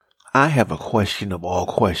I have a question of all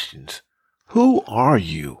questions. Who are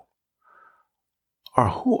you? Or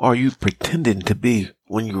who are you pretending to be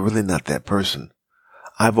when you're really not that person?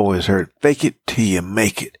 I've always heard, fake it till you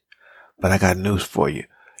make it. But I got news for you.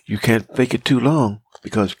 You can't fake it too long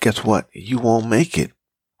because guess what? You won't make it.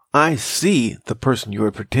 I see the person you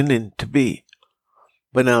are pretending to be.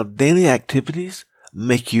 But now daily activities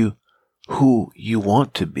make you who you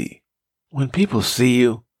want to be. When people see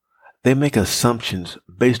you, they make assumptions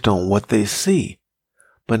based on what they see.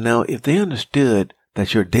 But now if they understood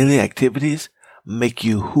that your daily activities make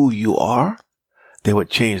you who you are, they would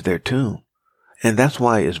change their tune. And that's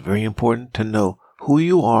why it's very important to know who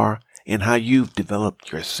you are and how you've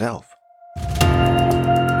developed yourself.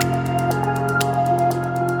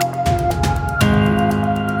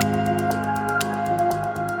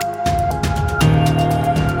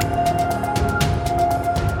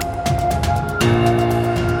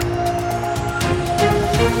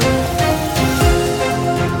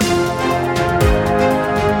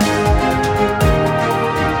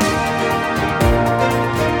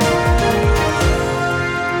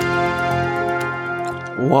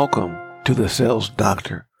 Welcome to the Sales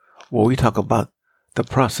Doctor, where we talk about the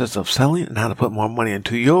process of selling and how to put more money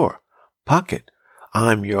into your pocket.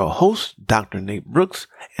 I'm your host, Dr. Nate Brooks,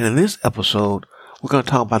 and in this episode, we're going to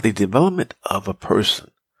talk about the development of a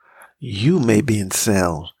person. You may be in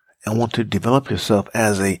sales and want to develop yourself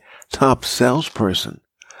as a top salesperson.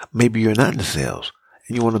 Maybe you're not in sales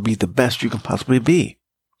and you want to be the best you can possibly be.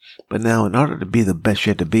 But now, in order to be the best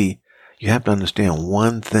you have to be, you have to understand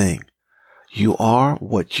one thing. You are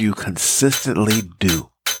what you consistently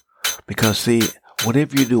do. Because see,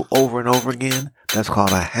 whatever you do over and over again, that's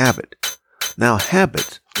called a habit. Now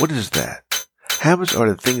habits, what is that? Habits are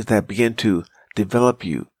the things that begin to develop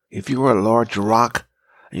you. If you were a large rock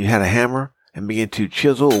and you had a hammer and begin to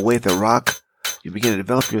chisel away at the rock, you begin to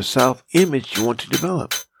develop your self-image you want to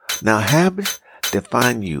develop. Now habits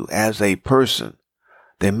define you as a person.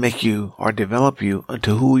 They make you or develop you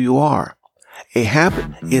into who you are. A habit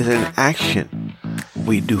is an action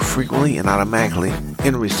we do frequently and automatically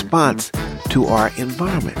in response to our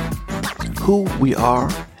environment. Who we are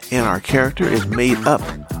and our character is made up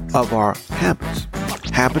of our habits.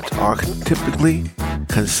 Habits are typically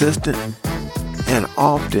consistent and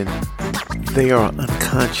often they are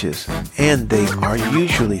unconscious, and they are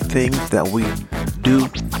usually things that we do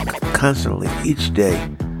constantly each day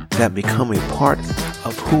that become a part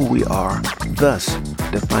of who we are, thus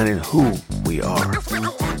defining who we are.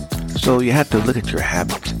 So you have to look at your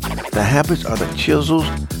habits. The habits are the chisels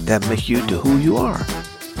that make you to who you are.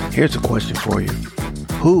 Here's a question for you.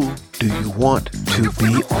 Who do you want to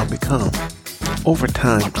be or become? Over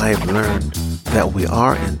time, I have learned that we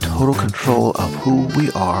are in total control of who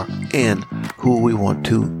we are and who we want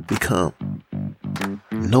to become.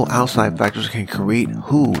 No outside factors can create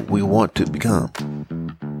who we want to become.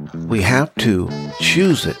 We have to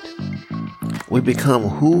choose it. We become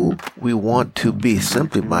who we want to be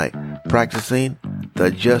simply by practicing the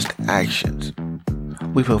just actions.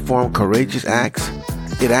 We perform courageous acts.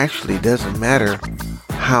 It actually doesn't matter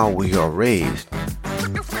how we are raised.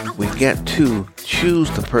 We get to choose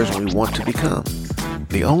the person we want to become.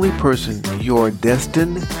 The only person you're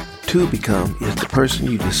destined to become is the person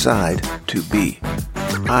you decide to be.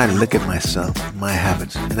 I look at myself, my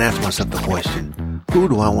habits, and ask myself the question, who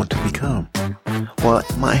do I want to become? Well,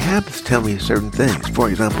 my habits tell me certain things. For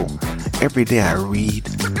example, every day I read,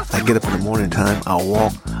 I get up in the morning time, I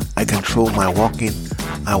walk, I control my walking,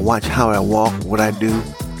 I watch how I walk, what I do,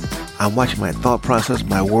 I watch my thought process,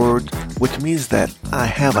 my words, which means that I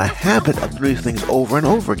have a habit of doing things over and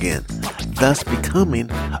over again, thus becoming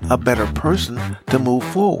a better person to move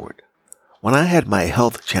forward. When I had my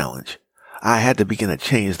health challenge, I had to begin to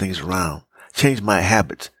change things around, change my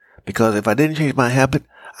habits, because if I didn't change my habit,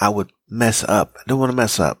 I would mess up. I don't want to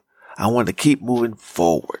mess up. I wanted to keep moving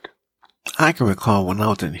forward. I can recall when I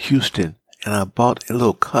was in Houston and I bought a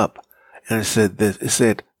little cup and it said this. It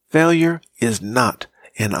said, failure is not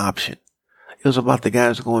an option. It was about the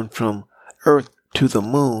guys going from Earth to the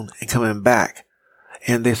moon and coming back.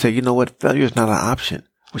 And they said, you know what? Failure is not an option,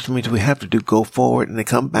 which means we have to go forward and then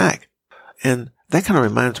come back. And that kind of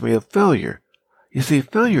reminds me of failure. You see,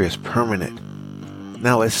 failure is permanent.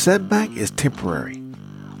 Now, a setback is temporary.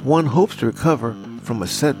 One hopes to recover from a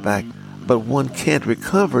setback, but one can't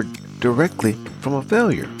recover directly from a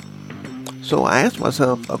failure. So I asked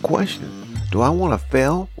myself a question. Do I want to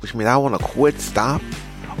fail, which means I want to quit, stop?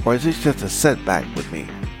 Or is this just a setback with me?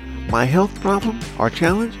 My health problem or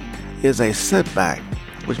challenge is a setback,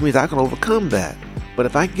 which means I can overcome that. But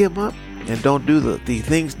if I give up and don't do the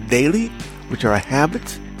things daily, which are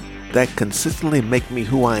habits, that consistently make me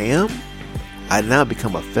who I am, I now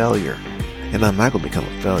become a failure. And I'm not going to become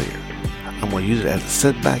a failure. I'm going to use it as a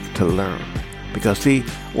setback to learn. Because see,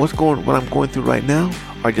 what I'm going through right now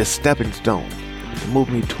are just stepping stones to move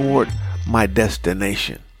me toward my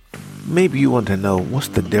destination. Maybe you want to know what's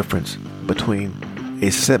the difference between a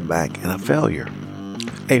setback and a failure.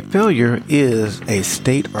 A failure is a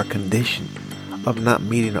state or condition of not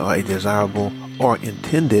meeting a desirable or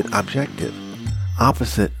intended objective,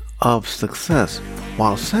 opposite of success,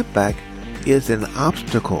 while setback is an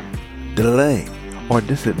obstacle, delay, or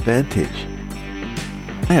disadvantage.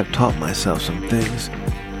 I have taught myself some things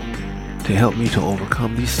to help me to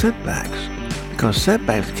overcome these setbacks, because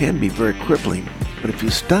setbacks can be very crippling, but if you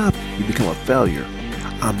stop, you become a failure.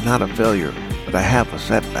 I'm not a failure, but I have a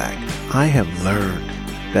setback. I have learned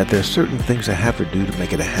that there are certain things I have to do to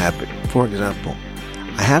make it a habit. For example,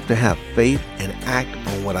 I have to have faith and act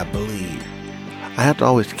on what I believe. I have to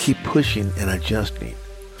always keep pushing and adjusting.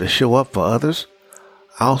 To show up for others,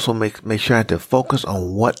 I also make sure I have to focus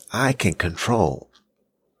on what I can control.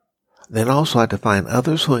 Then also I have to find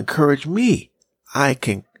others who encourage me. I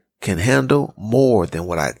can handle more than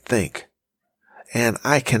what I think. And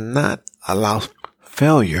I cannot allow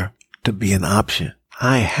failure to be an option.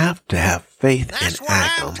 I have to have faith and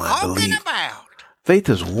act on my belief. Faith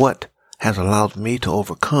is what has allowed me to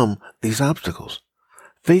overcome these obstacles.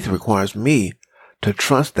 Faith requires me to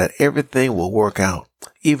trust that everything will work out,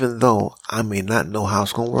 even though I may not know how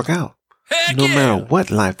it's going to work out. No matter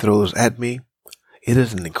what life throws at me, it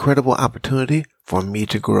is an incredible opportunity for me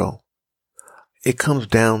to grow. It comes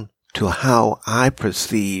down to how I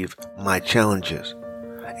perceive my challenges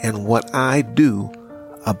and what I do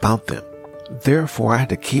about them. Therefore, I have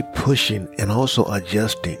to keep pushing and also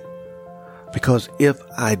adjusting. Because if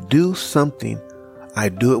I do something, I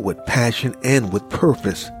do it with passion and with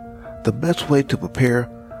purpose. The best way to prepare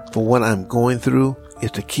for what I'm going through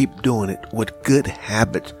is to keep doing it with good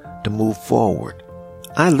habits to move forward.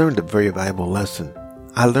 I learned a very valuable lesson.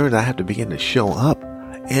 I learned I have to begin to show up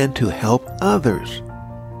and to help others.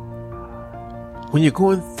 When you're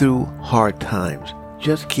going through hard times,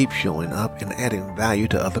 just keep showing up and adding value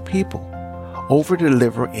to other people.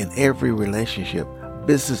 Over-deliver in every relationship,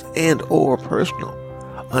 business and or personal,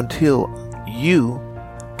 until you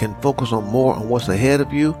can focus on more on what's ahead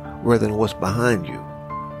of you rather than what's behind you.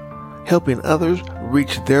 Helping others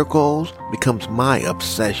reach their goals becomes my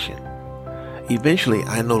obsession. Eventually,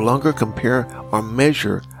 I no longer compare or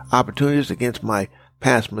measure opportunities against my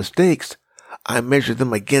past mistakes. I measure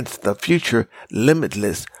them against the future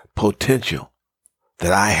limitless potential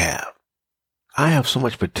that I have. I have so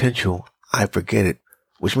much potential, I forget it,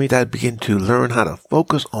 which means I begin to learn how to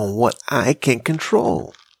focus on what I can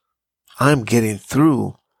control. I'm getting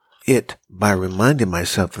through it by reminding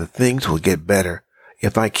myself that things will get better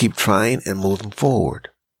if I keep trying and moving forward.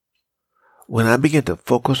 When I begin to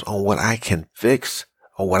focus on what I can fix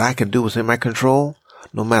or what I can do within my control,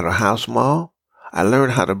 no matter how small, I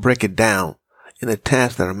learn how to break it down into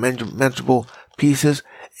tasks that are manageable pieces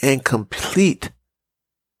and complete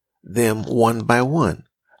them one by one.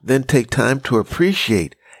 Then take time to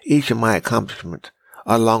appreciate each of my accomplishments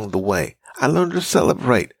along the way. I learn to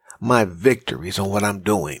celebrate my victories on what I'm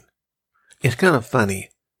doing. It's kind of funny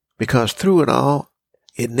because through it all,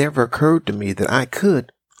 it never occurred to me that I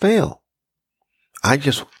could fail.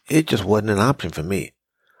 It just wasn't an option for me.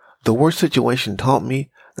 The worst situation taught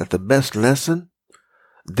me that the best lesson,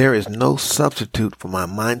 there is no substitute for my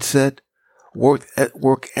mindset,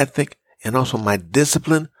 work ethic, and also my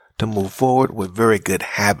discipline to move forward with very good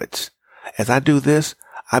habits. As I do this,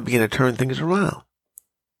 I begin to turn things around.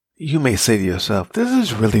 You may say to yourself, this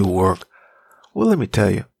is really work. Well, let me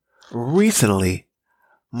tell you, recently,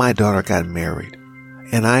 my daughter got married,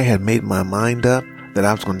 and I had made my mind up that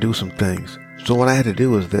I was going to do some things. So what I had to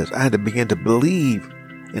do was this. I had to begin to believe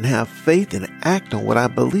and have faith and act on what I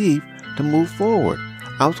believe to move forward.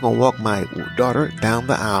 I was going to walk my daughter down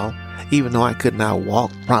the aisle, even though I could not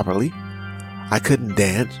walk properly. I couldn't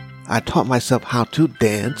dance. I taught myself how to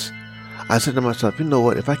dance. I said to myself, you know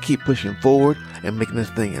what? If I keep pushing forward and making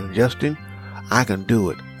this thing and adjusting, I can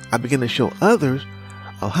do it. I begin to show others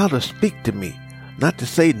of how to speak to me, not to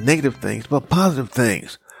say negative things, but positive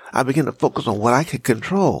things. I begin to focus on what I can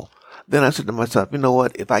control. Then I said to myself, you know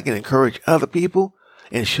what? If I can encourage other people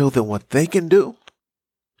and show them what they can do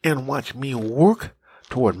and watch me work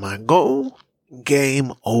toward my goal,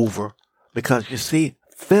 game over. Because you see,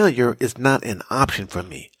 failure is not an option for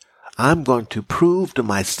me. I'm going to prove to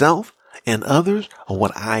myself and others on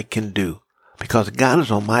what I can do, because God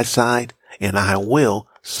is on my side and I will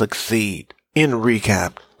succeed. In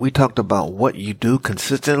recap, we talked about what you do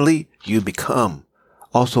consistently, you become.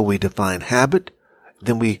 Also, we define habit.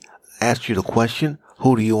 Then we ask you the question,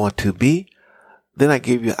 who do you want to be? Then I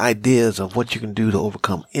give you ideas of what you can do to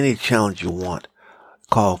overcome any challenge you want,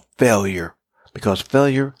 called failure, because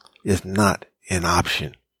failure is not an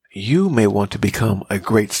option. You may want to become a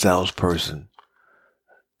great salesperson,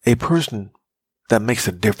 a person that makes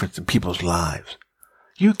a difference in people's lives.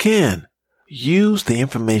 You can use the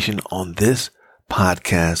information on this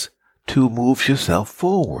podcast to move yourself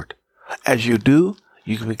forward. As you do,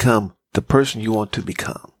 you can become the person you want to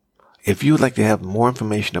become. If you would like to have more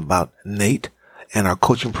information about Nate and our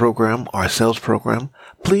coaching program, our sales program,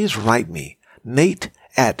 please write me,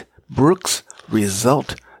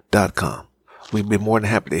 Nate@brooksresult.com. We'd be more than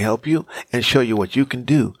happy to help you and show you what you can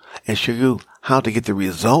do and show you how to get the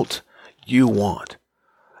results you want.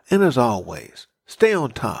 And as always, stay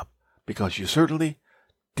on top because you certainly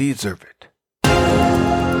deserve it.